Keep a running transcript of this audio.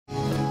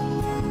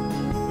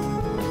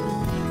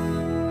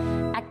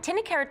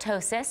Actinic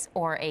keratosis,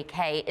 or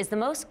AK, is the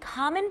most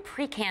common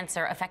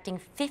precancer affecting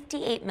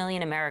 58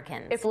 million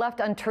Americans. If left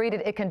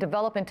untreated, it can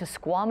develop into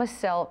squamous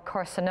cell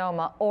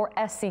carcinoma, or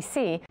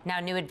SCC.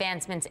 Now, new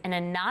advancements in a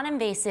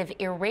non-invasive,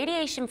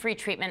 irradiation-free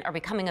treatment are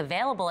becoming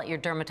available at your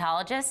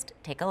dermatologist.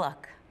 Take a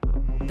look.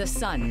 The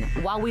sun,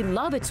 while we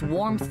love its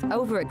warmth,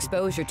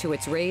 overexposure to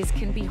its rays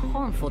can be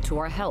harmful to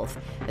our health,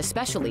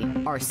 especially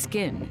our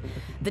skin.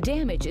 The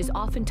damage is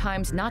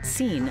oftentimes not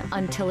seen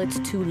until it's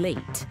too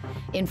late.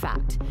 In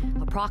fact,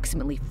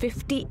 approximately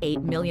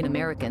 58 million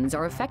Americans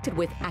are affected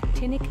with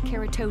actinic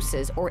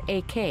keratosis, or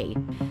AK.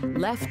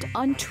 Left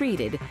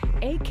untreated,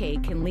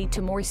 AK can lead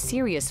to more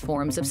serious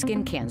forms of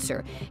skin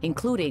cancer,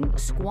 including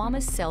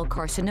squamous cell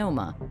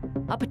carcinoma,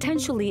 a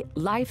potentially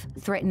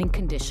life-threatening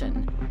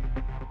condition.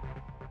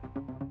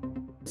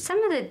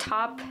 Some of the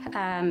top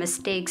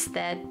mistakes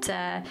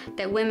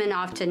that women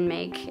often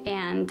make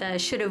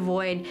and should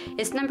avoid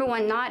is, number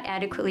one, not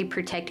adequately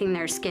protecting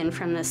their skin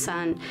from the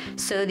sun.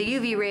 So the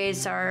UV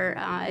rays are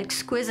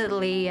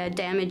exquisitely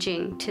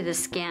damaging to the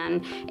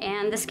skin,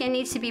 and the skin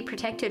needs to be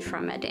protected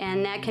from it.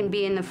 And that can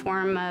be in the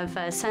form of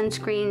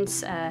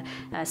sunscreens,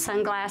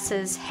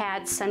 sunglasses,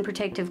 hats, sun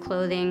protective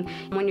clothing.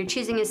 When you're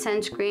choosing a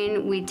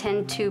sunscreen, we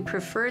tend to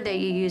prefer that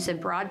you use a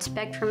broad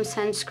spectrum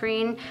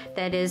sunscreen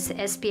that is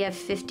SPF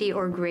 50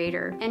 or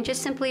greater, and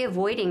just simply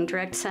avoiding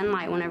direct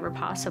sunlight whenever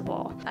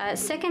possible.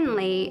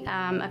 Secondly,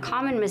 a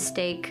common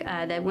mistake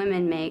that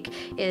women make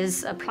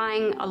is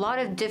applying a lot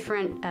of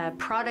different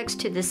products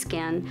to the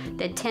skin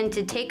that tend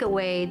to take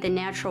away the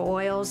natural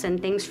oils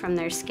and things from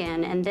their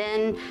skin, and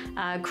then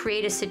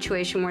create a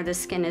situation where the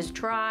skin is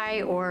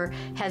dry or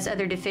has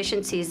other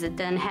deficiencies that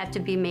then have to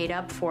be made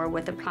up for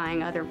with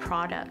applying other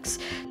products.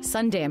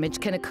 Sun damage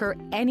can occur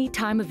any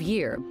time of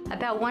year.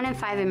 About 1 in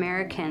 5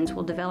 Americans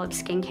will develop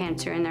skin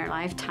cancer in their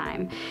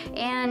lifetime.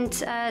 And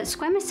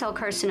squamous cell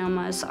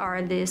carcinomas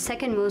are the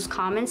second most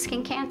common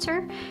skin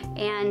cancer,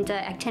 and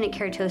actinic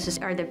keratosis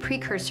are the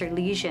precursor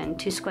lesion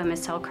to squamous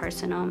cell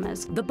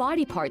carcinomas. The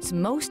body parts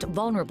most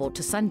vulnerable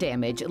to sun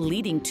damage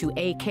leading to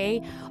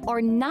AK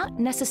are not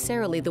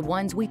necessarily the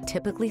ones we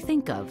typically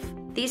think of.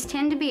 These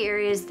tend to be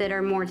areas that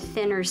are more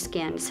thinner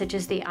skinned, such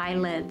as the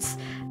eyelids,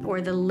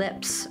 or the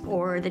lips,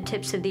 or the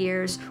tips of the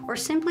ears, or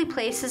simply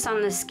places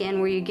on the skin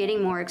where you're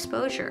getting more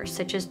exposure,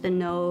 such as the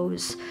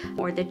nose,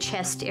 or the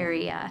chest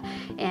area,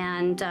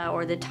 and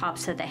or the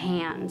tops of the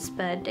hands.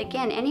 But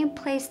again, any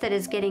place that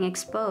is getting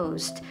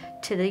exposed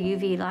to the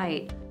UV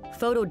light.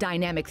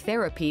 Photodynamic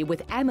therapy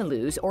with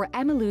Ameluz, or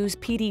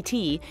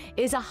Ameluz-PDT,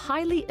 is a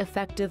highly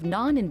effective,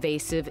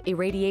 non-invasive,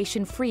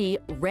 irradiation-free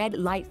red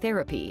light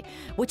therapy,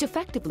 which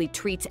effectively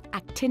treats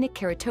actinic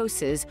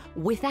keratosis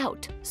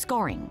without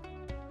scarring.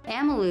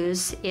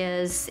 Ameluz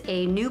is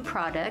a new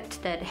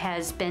product that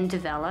has been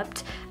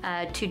developed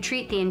to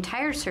treat the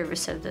entire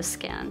surface of the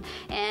skin,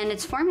 and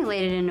it's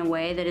formulated in a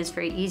way that is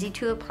very easy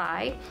to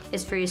apply,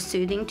 is very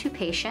soothing to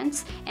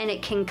patients, and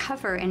it can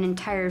cover an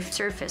entire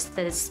surface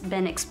that has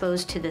been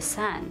exposed to the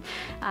sun,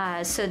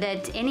 so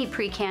that any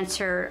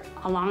precancer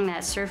along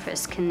that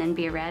surface can then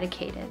be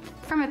eradicated.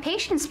 From a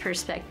patient's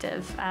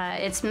perspective,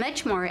 it's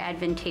much more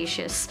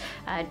advantageous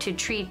to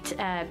treat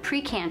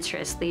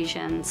precancerous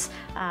lesions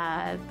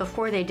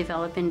before they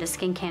develop into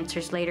skin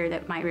cancers later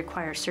that might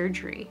require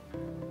surgery.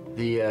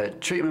 The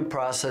treatment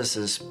process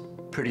is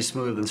pretty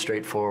smooth and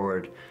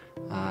straightforward.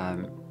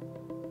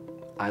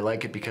 I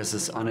like it because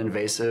it's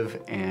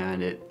uninvasive,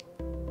 and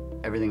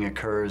everything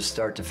occurs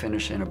start to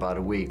finish in about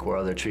a week, where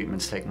other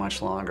treatments take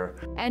much longer.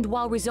 And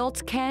while results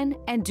can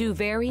and do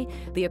vary,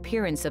 the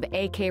appearance of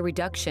AK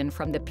reduction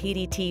from the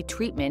PDT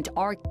treatment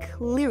are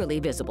clearly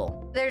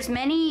visible. There's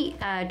many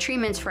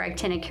treatments for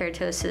actinic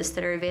keratosis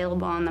that are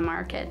available on the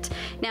market.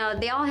 Now,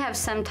 they all have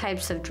some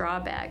types of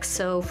drawbacks.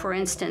 So, for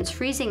instance,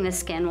 freezing the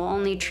skin will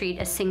only treat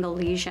a single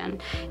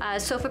lesion.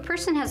 So if a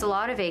person has a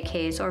lot of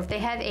AKs, or if they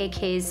have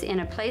AKs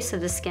in a place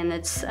of the skin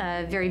that's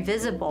very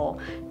visible,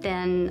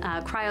 then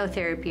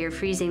cryotherapy or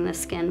freezing the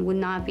skin would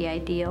not be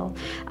ideal.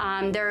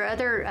 There are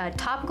other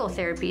topical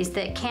therapies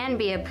that can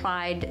be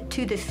applied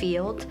to the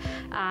field.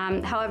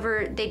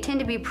 However, they tend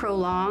to be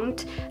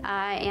prolonged,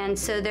 and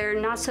so they're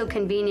not so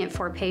convenient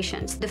for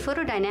patients. The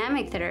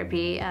photodynamic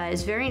therapy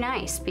is very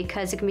nice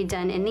because it can be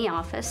done in the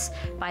office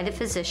by the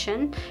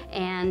physician,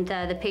 and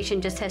the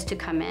patient just has to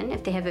come in.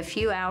 If they have a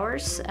few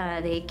hours,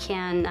 they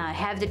can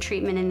have the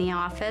treatment in the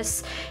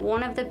office.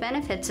 One of the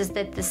benefits is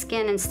that the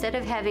skin, instead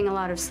of having a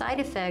lot of side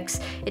effects,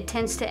 it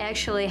tends to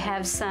actually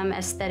have some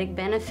aesthetic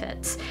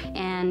benefits.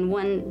 And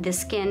when the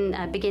skin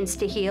begins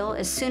to heal,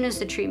 as soon as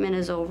the treatment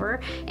is over,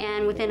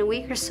 and within a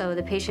week or so,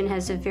 the patient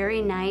has a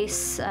very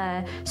nice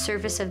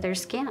surface of their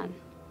skin.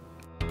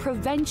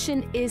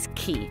 Prevention is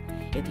key.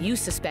 If you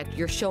suspect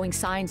you're showing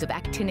signs of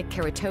actinic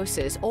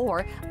keratosis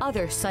or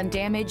other sun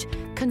damage,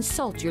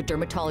 consult your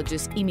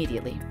dermatologist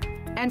immediately.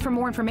 And for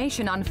more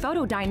information on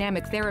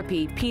photodynamic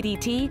therapy,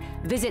 PDT,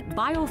 visit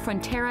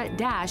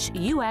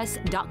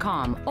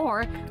biofrontera-us.com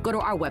or go to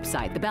our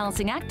website,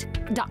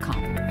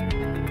 thebalancingAct.com.